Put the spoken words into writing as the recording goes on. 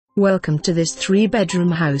Welcome to this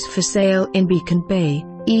 3-bedroom house for sale in Beacon Bay,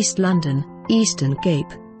 East London, Eastern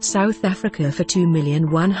Cape, South Africa for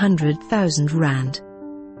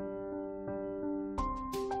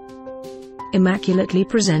R2,100,000. Immaculately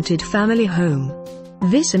presented family home.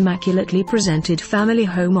 This immaculately presented family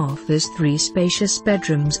home offers 3 spacious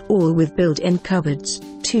bedrooms, all with built-in cupboards,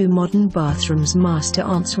 2 modern bathrooms, master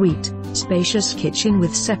ensuite, spacious kitchen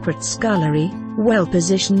with separate scullery,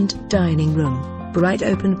 well-positioned dining room, bright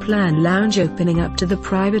open-plan lounge opening up to the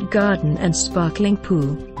private garden and sparkling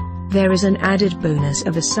pool. There is an added bonus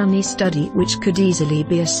of a sunny study which could easily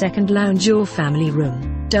be a second lounge or family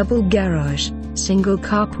room, double garage, single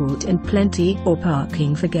carport and plenty or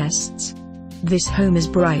parking for guests. This home is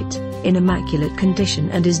bright, in immaculate condition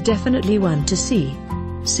and is definitely one to see.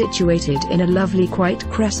 Situated in a lovely quiet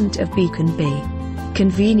crescent of Beacon Bay.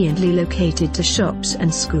 Conveniently located to shops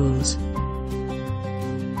and schools.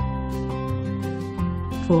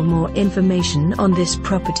 For more information on this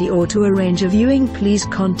property or to arrange a viewing, please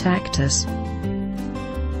contact us.